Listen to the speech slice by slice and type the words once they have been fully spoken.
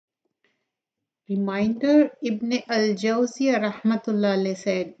Reminder, Ibn al-Jawziyah rahmatullah alayhi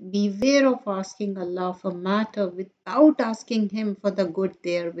said, beware of asking Allah for matter without asking Him for the good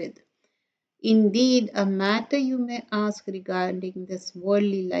therewith. Indeed, a matter you may ask regarding this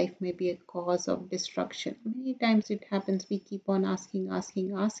worldly life may be a cause of destruction. Many times it happens, we keep on asking,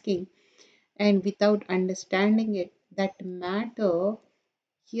 and without understanding it. That matter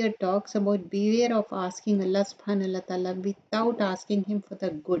here talks about beware of asking Allah subhanahu wa ta'ala without asking Him for the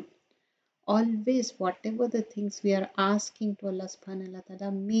good. Always, whatever the things we are asking to Allah subhanahu wa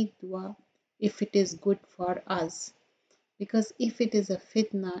ta'ala, make dua if it is good for us. Because if it is a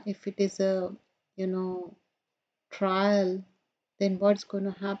fitna, if it is a, you know, trial, then what's going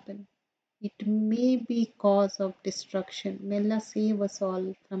to happen? It may be cause of destruction. May Allah save us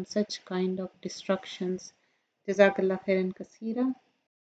all from such kind of destructions. Jazakallah khairan kasira.